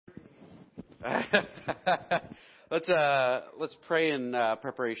Let's pray in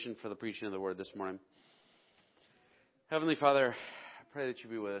preparation for the preaching of the word this morning. Heavenly Father, I pray that you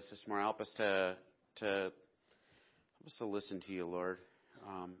be with us this morning. Help us to listen to you, Lord.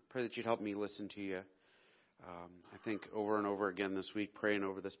 Pray that you'd help me listen to you. I think over and over again this week, praying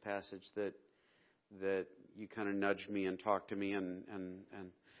over this passage, that you kind of nudged me and talked to me, and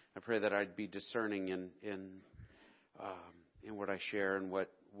I pray that I'd be discerning in what I share and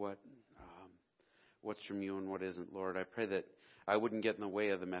what's from you and what isn't, Lord. I pray that I wouldn't get in the way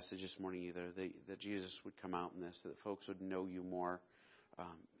of the message this morning either, that Jesus would come out in this, that folks would know you more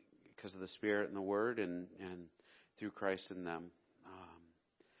because of the Spirit and the Word and through Christ in them.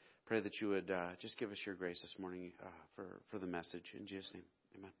 Pray that you would just give us your grace this morning for the message. In Jesus' name,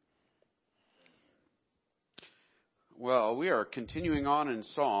 amen. Well, we are continuing on in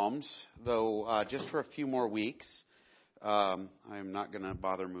Psalms, though just for a few more weeks. I'm not going to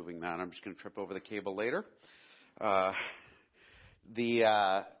bother moving that. I'm just going to trip over the cable later. One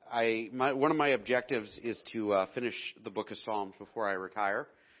of my objectives is to finish the book of Psalms before I retire,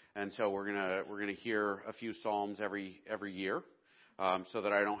 and so we're gonna hear a few Psalms every year, so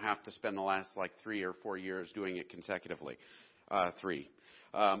that I don't have to spend the last 3 or 4 years doing it consecutively. So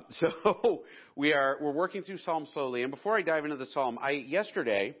we're working through Psalms slowly. And before I dive into the Psalm,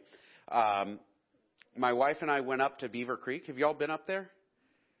 yesterday. My wife and I went up to Beaver Creek. Have y'all been up there?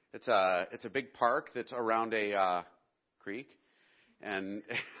 It's a big park that's around a creek, and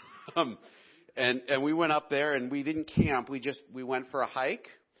and we went up there and we didn't camp. We went for a hike,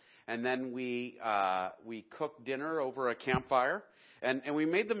 and then we cooked dinner over a campfire, and we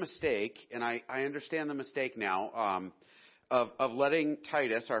made the mistake, and I understand the mistake now, of letting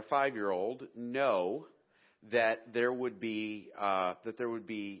Titus, our 5-year-old, know that there would be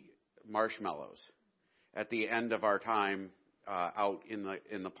marshmallows at the end of our time out in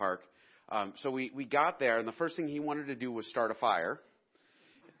the park. So we got there, and the first thing he wanted to do was start a fire.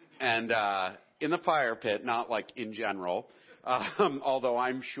 And in the fire pit, not in general, although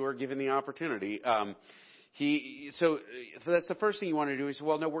I'm sure given the opportunity. So that's the first thing he wanted to do. He said,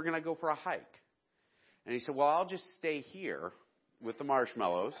 well, no, we're going to go for a hike. And he said, well, I'll just stay here with the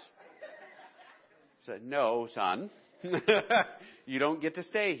marshmallows. I said, no, son. You don't get to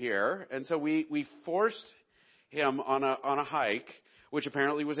stay here. And so we forced him on a hike, which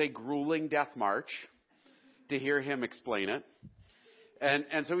apparently was a grueling death march, to hear him explain it.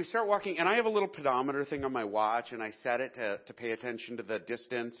 And so we start walking, and I have a little pedometer thing on my watch, and I set it to pay attention to the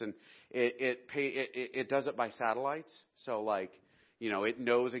distance, and it does it by satellites. So it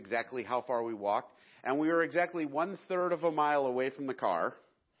knows exactly how far we walked. And we were exactly 1/3 of a mile away from the car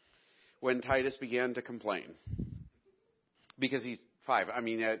when Titus began to complain. Because he's 5. I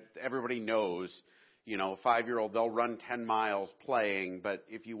mean, everybody knows, a 5-year-old, they'll run 10 miles playing, but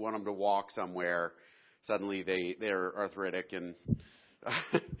if you want them to walk somewhere, suddenly they're arthritic. And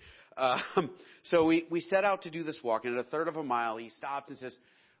so we set out to do this walk, and at 1/3 of a mile, he stopped and says,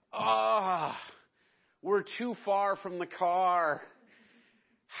 we're too far from the car.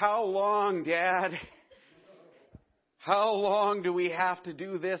 How long, Dad? How long do we have to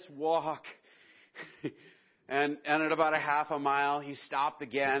do this walk? And at about a half a mile, he stopped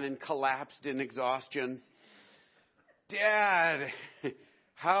again and collapsed in exhaustion. Dad,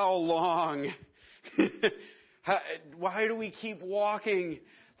 how long? Why do we keep walking?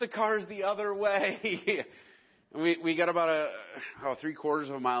 The car's the other way. We got about 3/4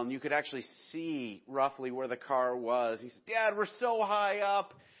 of a mile, and you could actually see roughly where the car was. He said, Dad, we're so high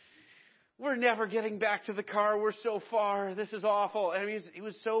up. We're never getting back to the car. We're so far. This is awful. I mean, he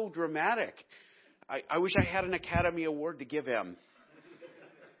was so dramatic. I wish I had an Academy Award to give him.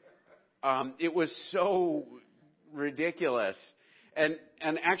 It was so ridiculous. And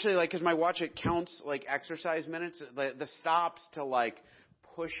actually, because my watch, it counts exercise minutes. The stops to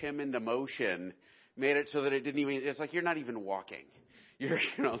push him into motion made it so that it didn't even, it's you're not even walking.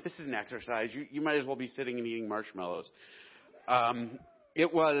 This is an exercise. You might as well be sitting and eating marshmallows.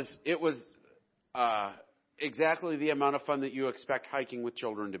 It was exactly the amount of fun that you expect hiking with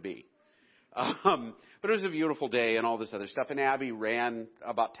children to be. But it was a beautiful day and all this other stuff. And Abby ran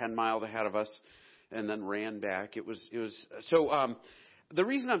about 10 miles ahead of us and then ran back. It was so. The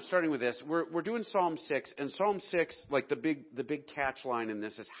reason I'm starting with this, we're doing Psalm 6, and Psalm 6, the big catch line in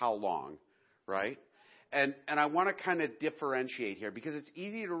this is how long, right? And I want to kind of differentiate here because it's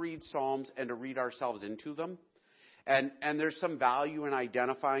easy to read Psalms and to read ourselves into them. And there's some value in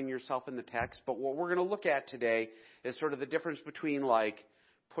identifying yourself in the text. But what we're going to look at today is sort of the difference between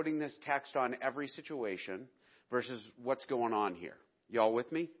putting this text on every situation versus what's going on here. Y'all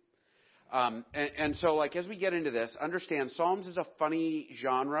with me? And so as we get into this, understand Psalms is a funny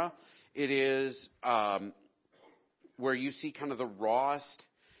genre It is where you see kind of the rawest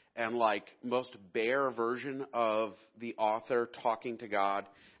and like most bare version of the author talking to God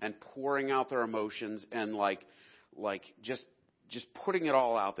and pouring out their emotions and like just putting it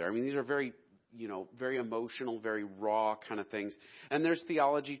all out there. I mean, these are very, very emotional, very raw kind of things. And there's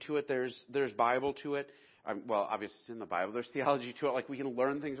theology to it. There's Bible to it. Well, obviously it's in the Bible. There's theology to it. Like we can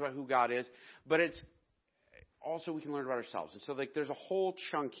learn things about who God is, but it's also we can learn about ourselves. And so like there's a whole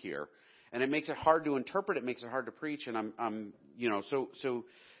chunk here, and it makes it hard to interpret. It makes it hard to preach. And so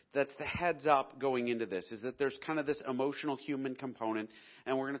that's the heads up going into this, is that there's kind of this emotional human component,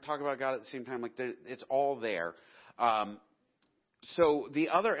 and we're going to talk about God at the same time. Like it's all there. So the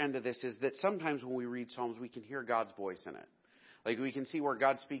other end of this is that sometimes when we read Psalms, we can hear God's voice in it. Like we can see where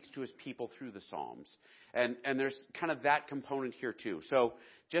God speaks to his people through the Psalms. And there's kind of that component here too. So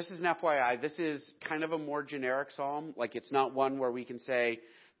just as an FYI, this is kind of a more generic Psalm. Like it's not one where we can say,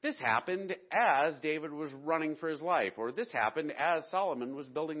 this happened as David was running for his life, or this happened as Solomon was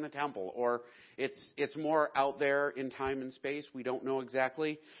building the temple, or it's more out there in time and space. We don't know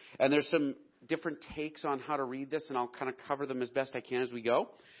exactly. And there's some different takes on how to read this, and I'll kind of cover them as best I can as we go.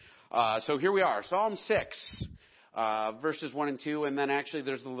 So here we are, Psalm 6, verses 1 and 2, and then actually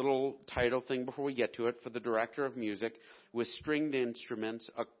there's the little title thing before we get to it, for the director of music with stringed instruments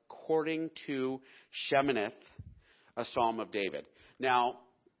according to Sheminith, a Psalm of David. Now,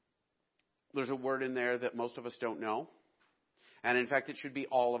 there's a word in there that most of us don't know. And in fact, it should be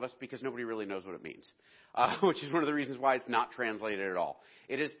all of us because nobody really knows what it means, which is one of the reasons why it's not translated at all.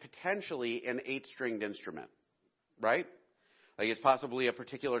 It is potentially an 8-stringed instrument, right? Like it's possibly a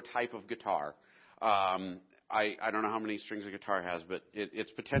particular type of guitar. I don't know how many strings a guitar has, but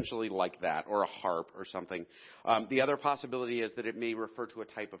it's potentially like that, or a harp or something. The other possibility is that it may refer to a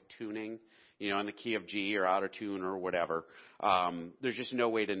type of tuning, in the key of G or out of tune or whatever. There's just no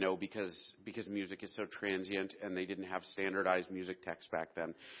way to know because music is so transient and they didn't have standardized music text back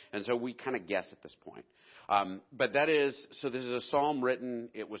then. And so we kind of guess at this point. But this is a psalm written.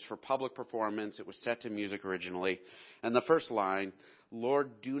 It was for public performance. It was set to music originally. And the first line,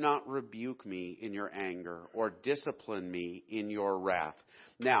 Lord, do not rebuke me in your anger or discipline me in your wrath.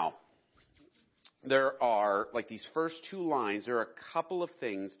 Now, there are, like these first 2 lines, there are a couple of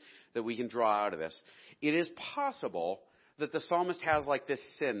things that we can draw out of this. It is possible that the psalmist has like this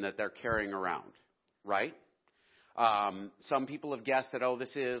sin that they're carrying around, right? Some people have guessed that,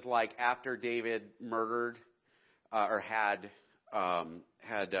 this is like after David murdered or had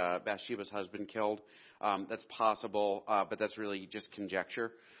Bathsheba's husband killed. That's possible, but that's really just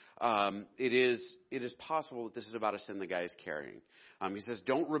conjecture. It is possible that this is about a sin the guy is carrying. He says,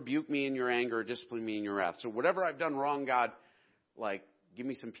 don't rebuke me in your anger or discipline me in your wrath. So whatever I've done wrong, God, like, give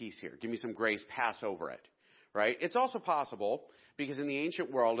me some peace here. Give me some grace. Pass over it, right? It's also possible because in the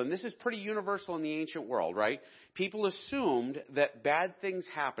ancient world, and this is pretty universal in the ancient world, right? People assumed that bad things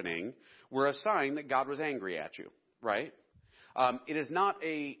happening were a sign that God was angry at you, right? It is not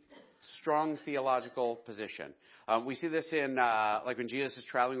a strong theological position. We see this in, like when Jesus is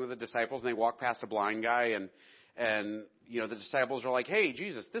traveling with the disciples and they walk past a blind guy and the disciples are like, hey,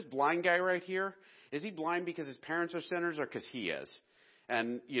 Jesus, this blind guy right here, is he blind because his parents are sinners or because he is?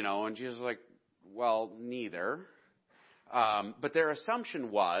 And Jesus is like, well, neither. But their assumption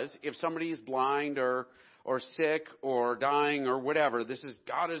was if somebody is blind or sick or dying or whatever,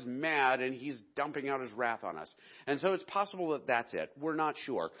 God is mad and he's dumping out his wrath on us. And so it's possible that that's it. We're not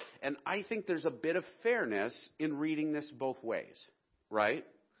sure. And I think there's a bit of fairness in reading this both ways, right?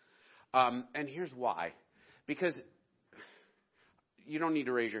 And here's why. Because you don't need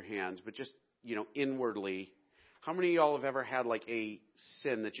to raise your hands, but just, inwardly, how many of y'all have ever had like a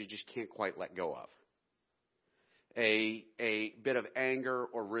sin that you just can't quite let go of? A bit of anger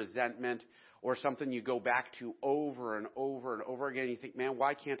or resentment or something you go back to over and over and over again. You think, man,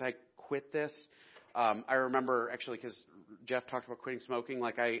 why can't I quit this? I remember actually because Jeff talked about quitting smoking.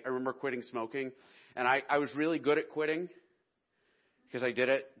 Like I remember quitting smoking, and I was really good at quitting because I did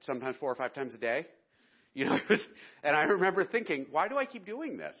it sometimes 4 or 5 times a day. And I remember thinking, why do I keep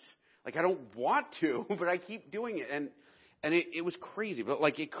doing this? Like I don't want to, but I keep doing it. And it was crazy. But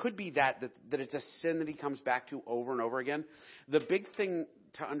like it could be that it's a sin that he comes back to over and over again. The big thing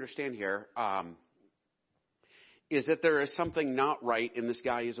to understand here is that there is something not right, and this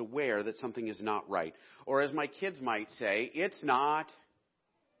guy is aware that something is not right. Or as my kids might say, it's not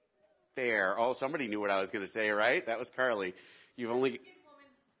fair. Oh, somebody knew what I was going to say, right? That was Carly.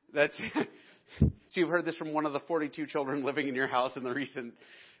 That's so you've heard this from one of the 42 children living in your house in the recent.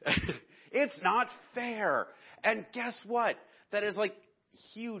 It's not fair. And guess what? That is like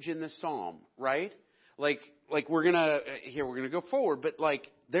huge in this psalm, right? Like we're gonna go forward, but like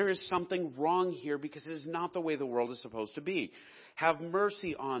There is something wrong here because it is not the way the world is supposed to be. Have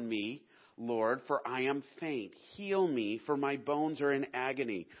mercy on me, Lord, for I am faint. Heal me, for my bones are in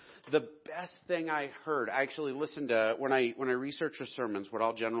agony. The best thing I heard, I actually listened to, when I research the sermons, what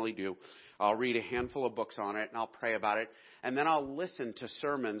I'll generally do, I'll read a handful of books on it, and I'll pray about it, and then I'll listen to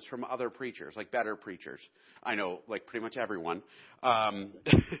sermons from other preachers, like better preachers. I know, like pretty much everyone.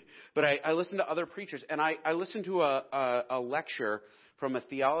 But I listen to other preachers, and I listened to a lecture from a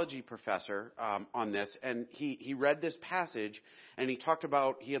theology professor on this, and he read this passage, and he talked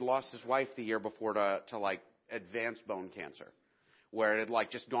about he had lost his wife the year before to like advanced bone cancer, where it had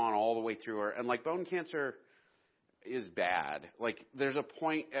like just gone all the way through her, and like bone cancer is bad. Like there's a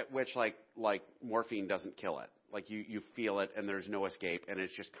point at which like morphine doesn't kill it. Like you feel it, and there's no escape, and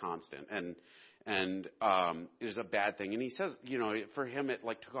it's just constant, and it is a bad thing. And he says, for him it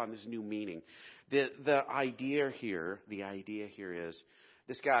like took on this new meaning. The idea here is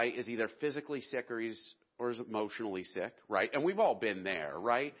this guy is either physically sick or is emotionally sick, right? And we've all been there,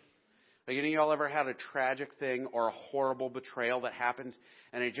 right? Like, any of y'all ever had a tragic thing or a horrible betrayal that happens,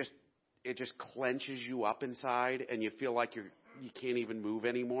 and it just clenches you up inside, and you feel like you can't even move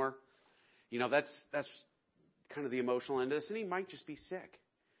anymore? That's kind of the emotional end of this. And he might just be sick.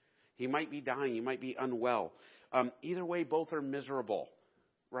 He might be dying. He might be unwell. Either way, both are miserable,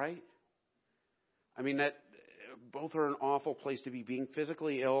 right? I mean, that both are an awful place to be. Being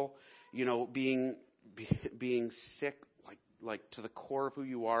physically ill, being sick, like to the core of who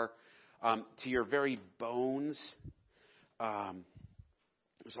you are, to your very bones,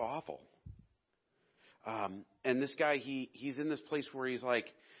 it's awful. And this guy, he's in this place where he's like,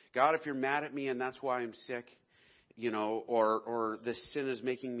 God, if you're mad at me and that's why I'm sick, or this sin is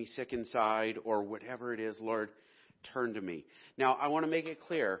making me sick inside, or whatever it is, Lord, turn to me. Now, I want to make it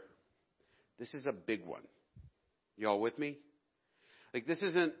clear, this is a big one. Y'all with me? Like, this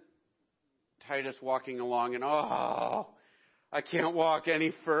isn't Titus walking along and, I can't walk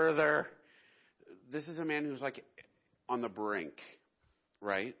any further. This is a man who's like on the brink,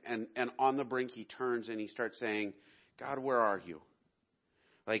 right? And on the brink, he turns and he starts saying, God, where are you?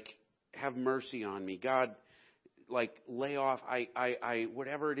 Like, have mercy on me. God, like, lay off. I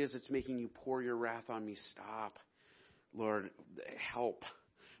whatever it is that's making you pour your wrath on me, stop. Lord, help.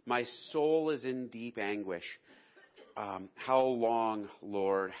 My soul is in deep anguish. How long,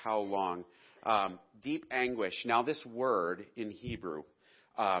 Lord? How long? Deep anguish. Now, this word in Hebrew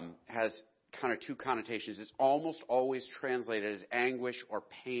has kind of two connotations. It's almost always translated as anguish or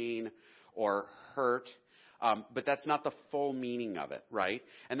pain or hurt, but that's not the full meaning of it, right?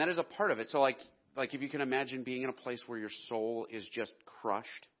 And that is a part of it. So, like if you can imagine being in a place where your soul is just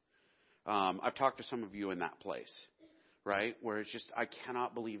crushed. I've talked to some of you in that place, right? Where it's just, I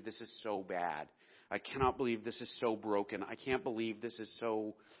cannot believe this is so bad. I cannot believe this is so broken. I can't believe this is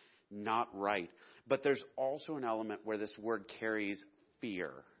so not right. But there's also an element where this word carries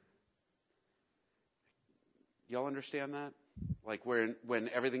fear. Y'all understand that? Like when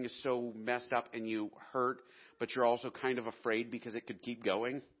everything is so messed up and you hurt, but you're also kind of afraid because it could keep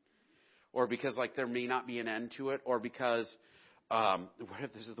going, or because like there may not be an end to it, or because what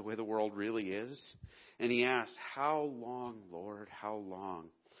if this is the way the world really is? And he asks, how long, Lord, how long?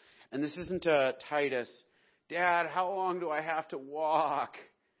 And this isn't a Titus, Dad, how long do I have to walk?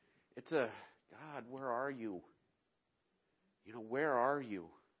 It's a, God, where are you? Where are you?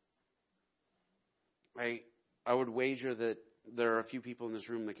 I would wager that there are a few people in this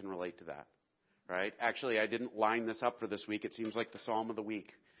room that can relate to that, right? Actually, I didn't line this up for this week. It seems like the Psalm of the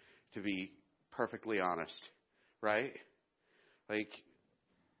week, to be perfectly honest, right? Like,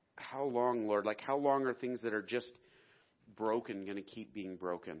 how long, Lord? Like, how long are things that are just broken going to keep being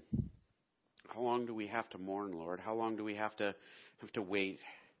broken? How long do we have to mourn, Lord? How long do we have to wait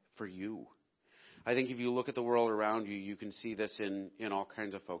for you? I think if you look at the world around you, you can see this in all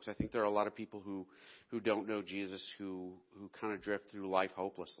kinds of folks. I think there are a lot of people who don't know Jesus, who kind of drift through life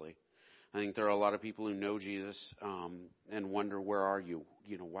hopelessly. I think there are a lot of people who know Jesus and wonder, where are you?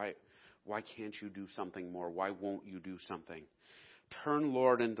 Why can't you do something more? Why won't you do something? Turn,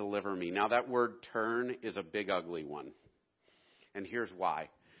 Lord, and deliver me. Now, that word turn is a big, ugly one. And here's why.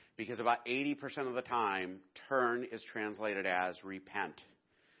 Because about 80% of the time, turn is translated as repent.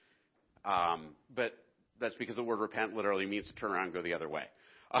 But that's because the word repent literally means to turn around and go the other way.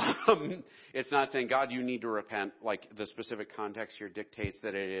 It's not saying, God, you need to repent, like the specific context here dictates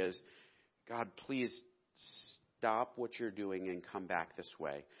that it is, God, please stop what you're doing and come back this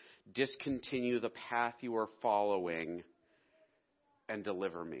way. Discontinue the path you are following and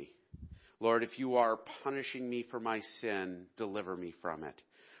deliver me. Lord, if you are punishing me for my sin, deliver me from it.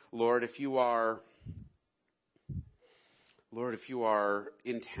 Lord, if you are Lord, if you are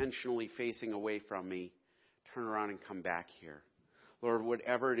intentionally facing away from me, turn around and come back here. Lord,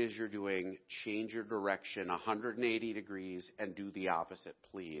 whatever it is you're doing, change your direction 180 degrees and do the opposite,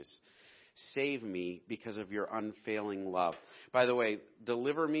 please. Save me because of your unfailing love. By the way,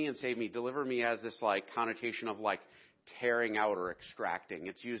 deliver me and save me. Deliver me has this connotation of tearing out or extracting.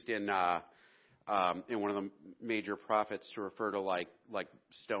 It's used in one of the major prophets to refer to like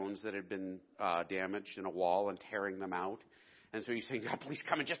stones that had been damaged in a wall and tearing them out. And so he's saying, God, please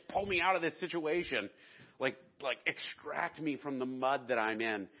come and just pull me out of this situation. Like extract me from the mud that I'm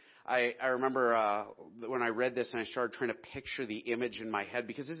in. I remember when I read this and I started trying to picture the image in my head,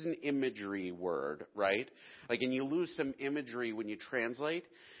 because this is an imagery word, right? And you lose some imagery when you translate.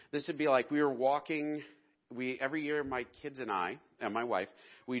 This would be like we were walking. Every year, my kids and I and my wife,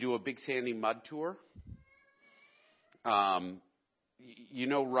 we do a big sandy mud tour.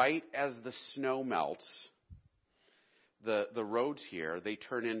 Right as the snow melts, the roads here, they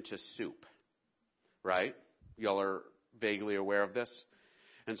turn into soup, right? Y'all are vaguely aware of this.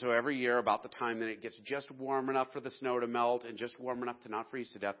 And so every year, about the time that it gets just warm enough for the snow to melt and just warm enough to not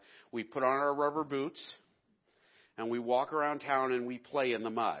freeze to death, we put on our rubber boots and we walk around town and we play in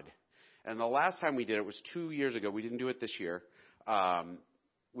the mud. And the last time we did it was 2 years ago. We didn't do it this year.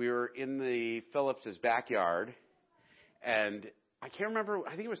 We were in the Phillips' backyard, and I can't remember.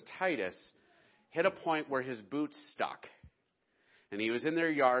 I think it was Titus hit a point where his boots stuck. And he was in their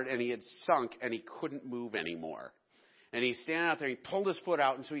yard, and he had sunk, and he couldn't move anymore. And he's standing out there. He pulled his foot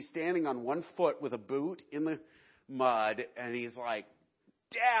out, and so he's standing on one foot with a boot in the mud, and he's like,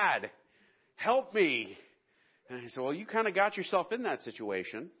 Dad, help me. And I said, well, you kind of got yourself in that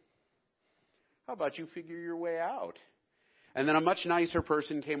situation. How about you figure your way out? And then a much nicer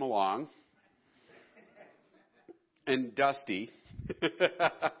person came along, and Dusty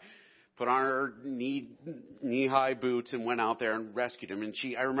put on her knee-high boots and went out there and rescued him. And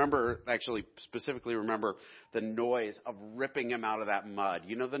specifically remember the noise of ripping him out of that mud.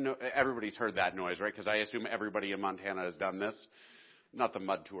 You know, everybody's heard that noise, right? Because I assume everybody in Montana has done this. Not the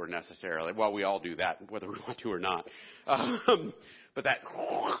mud tour necessarily. Well, we all do that, whether we want to or not. But that...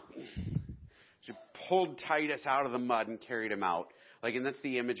 She pulled Titus out of the mud and carried him out. And that's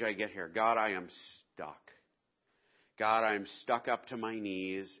the image I get here. God, I am stuck. God, I am stuck up to my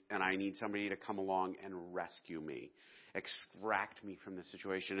knees, and I need somebody to come along and rescue me, extract me from this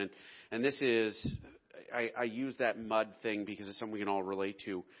situation. And this is, I use that mud thing because it's something we can all relate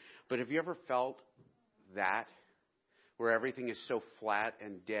to. But have you ever felt that, where everything is so flat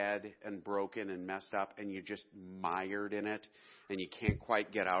and dead and broken and messed up, and you're just mired in it, and you can't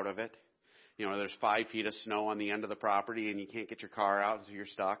quite get out of it? You know, there's 5 feet of snow on the end of the property and you can't get your car out, so you're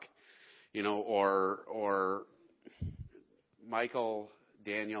stuck. You know, or Michael,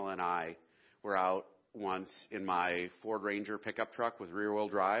 Daniel, and I were out once in my Ford Ranger pickup truck with rear-wheel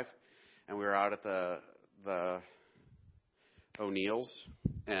drive, and we were out at the O'Neill's.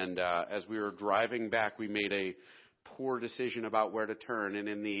 And as we were driving back, we made a poor decision about where to turn. And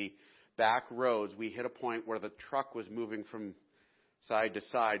in the back roads, we hit a point where the truck was moving from side to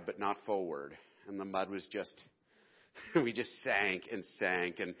side, but not forward. And the mud was just, we just sank, and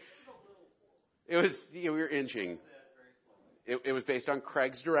it was, we were inching. It was based on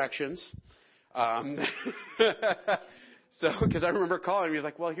Craig's directions. Because I remember calling him, he was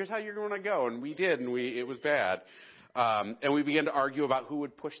like, well, here's how you're going to go. And we did, and it was bad. And we began to argue about who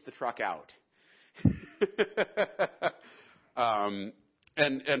would push the truck out.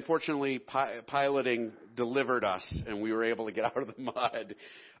 And fortunately, piloting delivered us, and we were able to get out of the mud.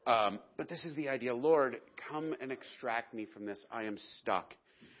 But this is the idea. Lord, come and extract me from this. I am stuck.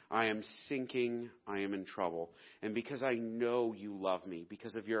 I am sinking. I am in trouble. And because I know you love me,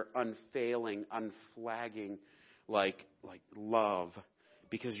 because of your unfailing, unflagging, love,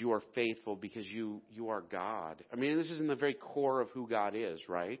 because you are faithful, because you are God. I mean, this is in the very core of who God is,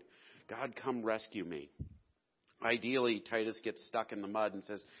 right? God, come rescue me. Ideally, Titus gets stuck in the mud and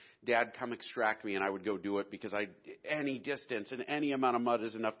says, Dad, come extract me, and I would go do it because any distance and any amount of mud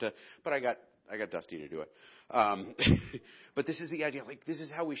is enough but I got Dusty to do it. But this is the idea, this is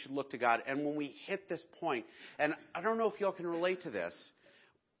how we should look to God. And when we hit this point, and I don't know if y'all can relate to this,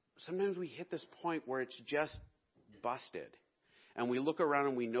 sometimes we hit this point where it's just busted. And we look around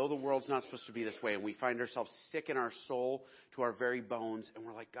and we know the world's not supposed to be this way, and we find ourselves sick in our soul to our very bones, and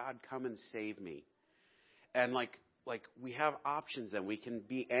we're like, God, come and save me. And we have options then. We can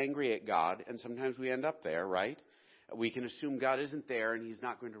be angry at God, and sometimes we end up there, right? We can assume God isn't there and he's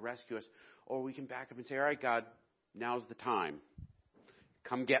not going to rescue us. Or we can back up and say, all right, God, now's the time.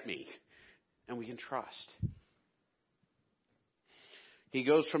 Come get me. And we can trust. He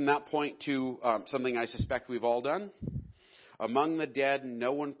goes from that point to something I suspect we've all done. Among the dead,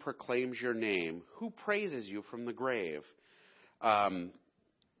 no one proclaims your name. Who praises you from the grave?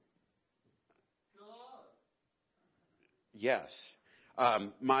 Yes.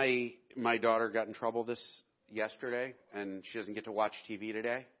 My daughter got in trouble yesterday, and she doesn't get to watch TV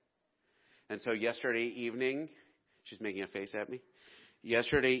today. And so yesterday evening, she's making a face at me.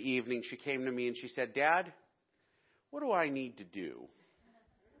 Yesterday evening, she came to me and she said, Dad, what do I need to do?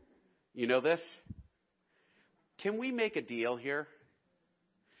 You know this? Can we make a deal here?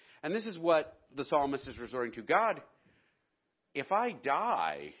 And this is what the psalmist is resorting to. God, if I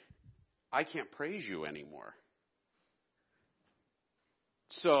die, I can't praise you anymore.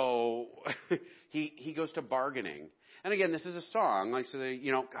 So he goes to bargaining. And again, this is a song. Like, so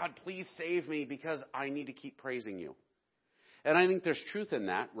God, please save me because I need to keep praising you. And I think there's truth in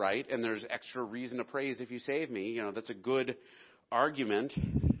that, right? And there's extra reason to praise if you save me. That's a good argument.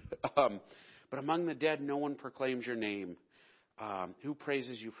 But among the dead, no one proclaims your name. Who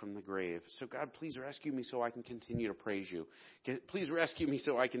praises you from the grave? So God, please rescue me so I can continue to praise you. Please rescue me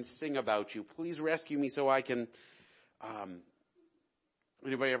so I can sing about you. Please rescue me so I can...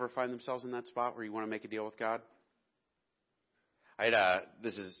 Anybody ever find themselves in that spot where you want to make a deal with God? I'm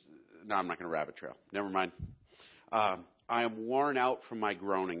not going to rabbit trail. Never mind. I am worn out from my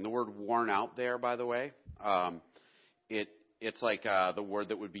groaning. The word worn out there, by the way, it's like the word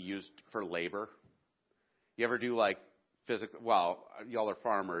that would be used for labor. You ever do like physical, well, y'all are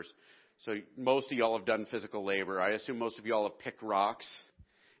farmers, so most of y'all have done physical labor. I assume most of y'all have picked rocks,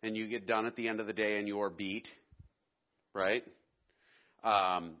 and you get done at the end of the day and you're beat, right?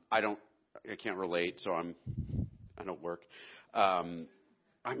 I can't relate, so I don't work. I'm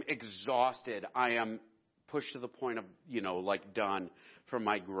exhausted. I am pushed to the point of, done from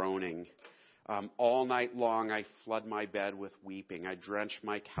my groaning. All night long, I flood my bed with weeping. I drench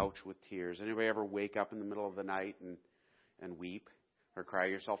my couch with tears. Anybody ever wake up in the middle of the night and weep or cry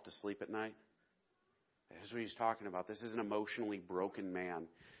yourself to sleep at night? That's what he's talking about. This is an emotionally broken man.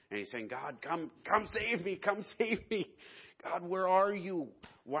 And he's saying, God, come save me. Come save me. God, where are you?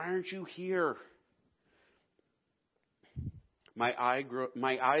 Why aren't you here? My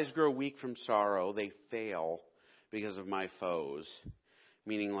eyes grow weak from sorrow. They fail because of my foes.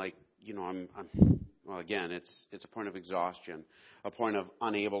 Meaning again, it's a point of exhaustion, a point of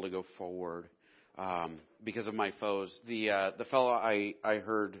unable to go forward because of my foes. The fellow I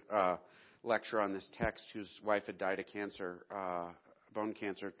heard lecture on this text, whose wife had died of cancer, bone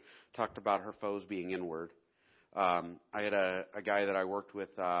cancer, talked about her foes being inward. I had a guy that I worked with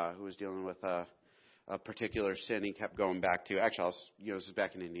who was dealing with a particular sin he kept going back to. Actually, this is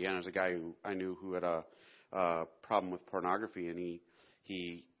back in Indiana. There's a guy who I knew who had a problem with pornography, and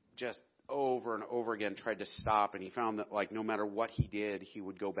he just over and over again tried to stop, and he found that no matter what he did, he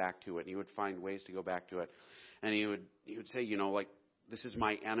would go back to it, and he would find ways to go back to it. And he would say, this is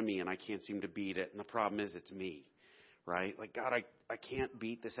my enemy, and I can't seem to beat it, and the problem is it's me, right? God, I can't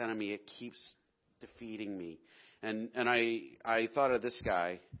beat this enemy. It keeps defeating me. And I thought of this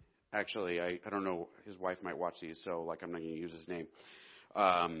guy. Actually, I don't know. His wife might watch these, so I'm not going to use his name.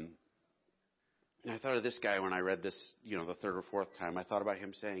 And I thought of this guy when I read this, the third or fourth time. I thought about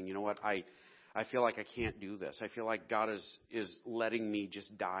him saying, you know what, I feel like I can't do this. I feel like God is letting me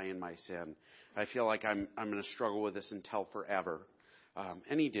just die in my sin. I feel like I'm going to struggle with this until forever.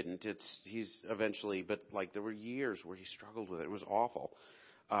 And he didn't. He's eventually, but there were years where he struggled with it. It was awful.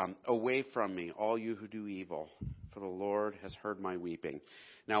 Away from me, all you who do evil, for the Lord has heard my weeping.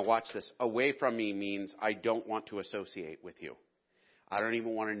 Now watch this. Away from me means I don't want to associate with you. I don't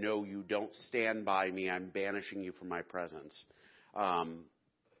even want to know you. Don't stand by me. I'm banishing you from my presence. I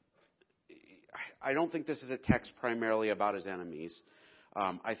don't think this is a text primarily about his enemies.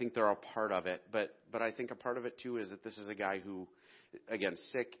 I think they're a part of it, but I think a part of it too is that this is a guy who, again,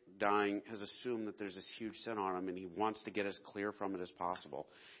 sick, dying, has assumed that there's this huge sin on him, and he wants to get as clear from it as possible.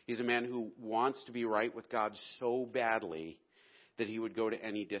 He's a man who wants to be right with God so badly that he would go to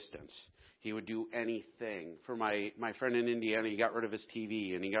any distance. He would do anything. For my friend in Indiana, he got rid of his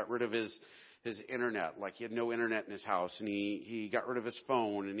TV, and he got rid of his internet. He had no internet in his house, and he got rid of his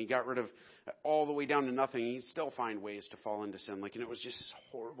phone, and he got rid of all the way down to nothing. He'd still find ways to fall into sin. And it was just this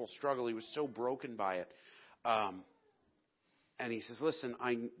horrible struggle. He was so broken by it. And he says, listen,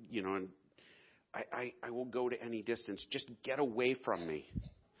 I will go to any distance. Just get away from me.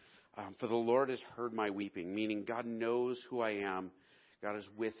 For the Lord has heard my weeping, meaning God knows who I am. God is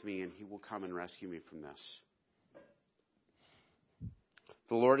with me, and he will come and rescue me from this.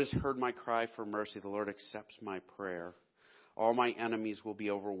 The Lord has heard my cry for mercy. The Lord accepts my prayer. All my enemies will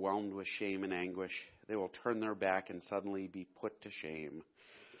be overwhelmed with shame and anguish. They will turn their back and suddenly be put to shame.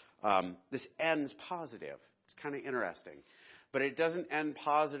 This ends positive. It's kind of interesting. But it doesn't end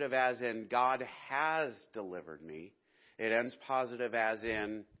positive as in God has delivered me. It ends positive as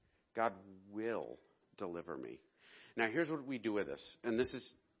in God will deliver me. Now, here's what we do with this, and this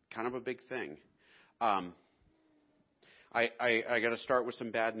is kind of a big thing. I got to start with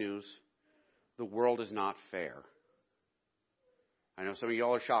some bad news. The world is not fair. I know some of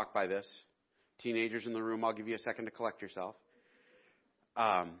y'all are shocked by this. Teenagers in the room, I'll give you a second to collect yourself.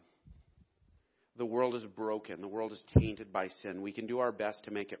 The world is broken. The world is tainted by sin. We can do our best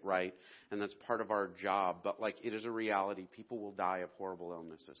to make it right, and that's part of our job. But, it is a reality. People will die of horrible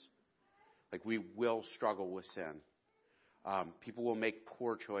illnesses. We will struggle with sin. People will make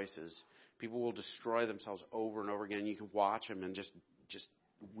poor choices. People will destroy themselves over and over again. You can watch them and just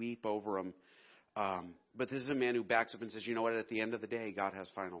weep over them. But this is a man who backs up and says, you know what, at the end of the day, God has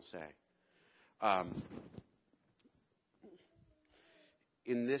final say.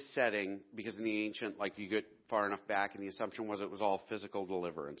 In this setting, because in the ancient, you get far enough back, and the assumption was it was all physical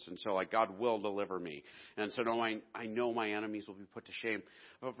deliverance. And so, God will deliver me. And so, no, I know my enemies will be put to shame.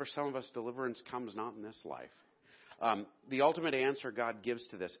 But for some of us, deliverance comes not in this life. The ultimate answer God gives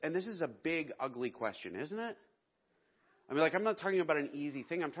to this, and this is a big, ugly question, isn't it? I mean, I'm not talking about an easy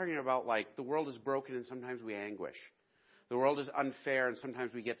thing. I'm talking about, the world is broken and sometimes we anguish. The world is unfair and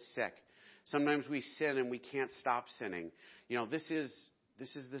sometimes we get sick. Sometimes we sin and we can't stop sinning. This is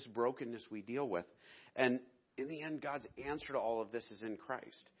this brokenness we deal with. And in the end, God's answer to all of this is in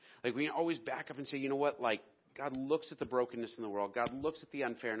Christ. We can always back up and say, you know what, God looks at the brokenness in the world. God looks at the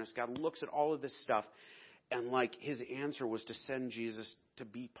unfairness. God looks at all of this stuff. And his answer was to send Jesus to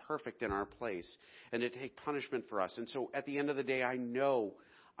be perfect in our place and to take punishment for us. And so at the end of the day, I know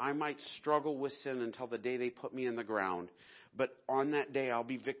I might struggle with sin until the day they put me in the ground. But on that day, I'll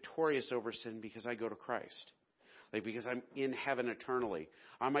be victorious over sin because I go to Christ. Because I'm in heaven eternally.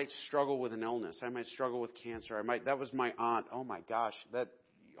 I might struggle with an illness. I might struggle with cancer. That was my aunt. Oh my gosh, that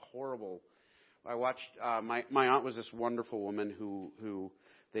horrible. I watched, my aunt was this wonderful woman who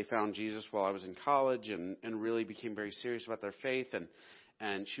they found Jesus while I was in college and really became very serious about their faith.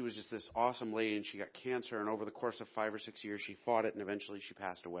 And she was just this awesome lady, and she got cancer. And over the course of 5 or 6 years, she fought it, and eventually she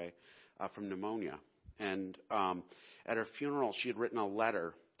passed away from pneumonia. And at her funeral, she had written a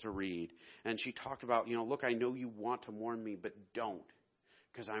letter to read. And she talked about, look, I know you want to mourn me, but don't,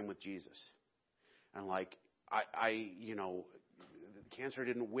 because I'm with Jesus. And cancer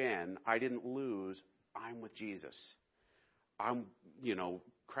didn't win. I didn't lose. I'm with Jesus.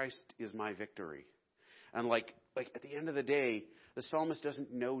 Christ is my victory. And at the end of the day, the psalmist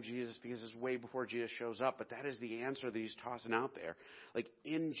doesn't know Jesus because it's way before Jesus shows up, but that is the answer that he's tossing out there.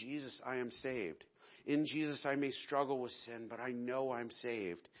 In Jesus, I am saved. In Jesus, I may struggle with sin, but I know I'm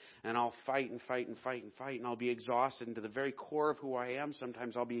saved. And I'll fight and fight and fight and fight, and I'll be exhausted. And to the very core of who I am,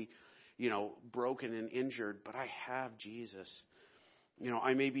 sometimes I'll be, broken and injured, but I have Jesus.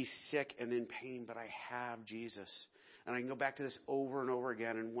 I may be sick and in pain, but I have Jesus. And I can go back to this over and over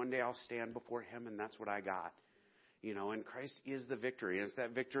again, and one day I'll stand before him, and that's what I got. And Christ is the victory. And it's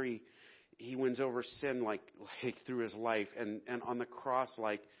that victory he wins over sin through his life, and on the cross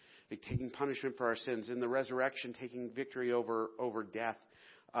taking punishment for our sins, in the resurrection taking victory over death.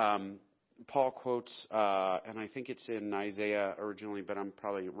 Paul quotes, and I think it's in Isaiah originally, but I'm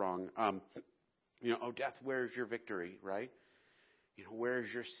probably wrong. Oh, death, where's your victory, right?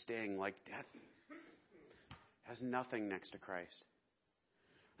 Where's your sting? Death has nothing next to Christ.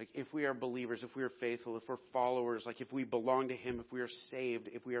 If we are believers, if we are faithful, if we're followers, if we belong to him, if we are saved,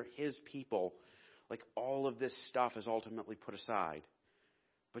 if we are his people, all of this stuff is ultimately put aside.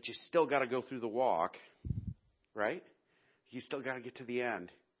 But you still got to go through the walk, right? You still got to get to the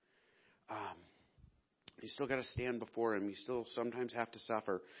end. You still got to stand before him. You still sometimes have to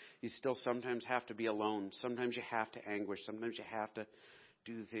suffer. You still sometimes have to be alone. Sometimes you have to anguish. Sometimes you have to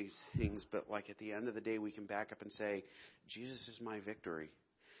do these things. But at the end of the day, we can back up and say, Jesus is my victory.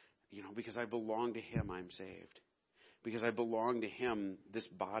 Because I belong to him, I'm saved. Because I belong to him, this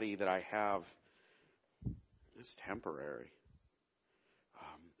body that I have, it's temporary.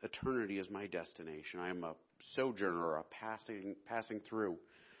 Eternity is my destination. I am a sojourner, a passing through.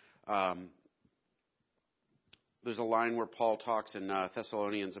 There's a line where Paul talks in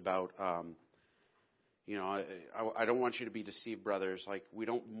Thessalonians about, I don't want you to be deceived, brothers. We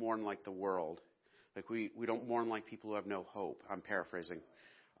don't mourn like the world. We don't mourn like people who have no hope. I'm paraphrasing.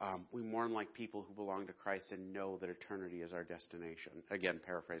 We mourn like people who belong to Christ and know that eternity is our destination. Again,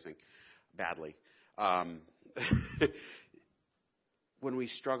 paraphrasing badly. When we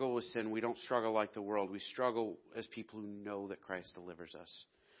struggle with sin, we don't struggle like the world. We struggle as people who know that Christ delivers us.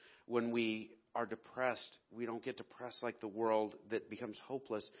 When we are depressed, we don't get depressed like the world that becomes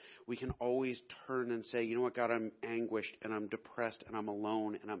hopeless. We can always turn and say, you know what, God, I'm anguished and I'm depressed and I'm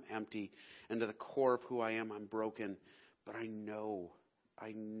alone and I'm empty. And to the core of who I am, I'm broken. But I know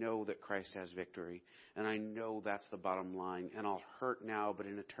that Christ has victory. And I know that's the bottom line. And I'll hurt now, but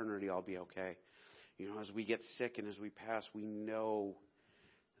in eternity I'll be okay. As we get sick and as we pass, we know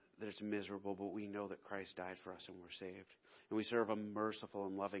that it's miserable, but we know that Christ died for us and we're saved. And we serve a merciful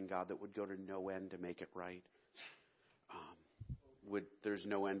and loving God that would go to no end to make it right. There's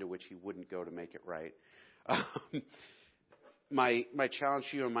no end to which he wouldn't go to make it right. My challenge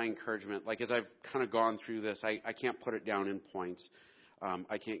to you and my encouragement, like as I've kind of gone through this, I can't put it down in points.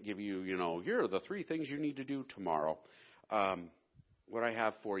 I can't give you, here are the 3 things you need to do tomorrow. What I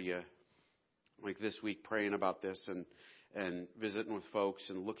have for you, like this week, praying about this and visiting with folks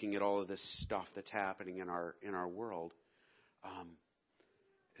and looking at all of this stuff that's happening in our world,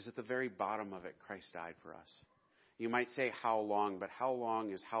 is at the very bottom of it, Christ died for us. You might say how long, but how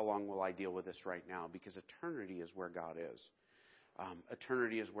long will I deal with this right now? Because eternity is where God is.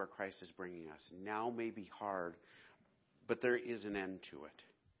 Eternity is where Christ is bringing us. Now may be hard, but there is an end to it.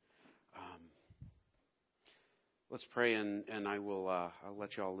 Let's pray, and I'll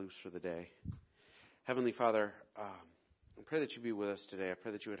let you all loose for the day. Heavenly Father, I pray that you be with us today. I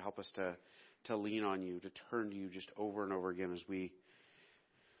pray that you would help us to lean on you, to turn to you just over and over again as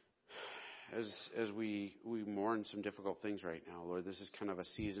we mourn some difficult things right now. Lord, this is kind of a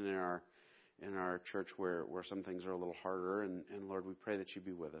season in our church where some things are a little harder, and Lord, we pray that you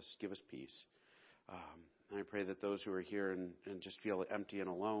be with us. Give us peace. And I pray that those who are here and just feel empty and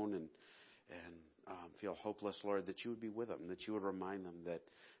alone and feel hopeless, Lord, that you would be with them, that you would remind them that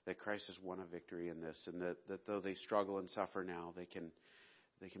Christ has won a victory in this, and that though they struggle and suffer now, they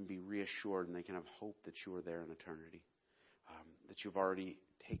can be reassured and they can have hope that you are there in eternity, that you've already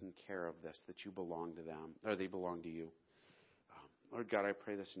taken care of this, that you belong to them, or they belong to you. Lord God, I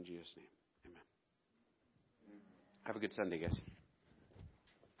pray this in Jesus' name. Amen. Have a good Sunday, guys.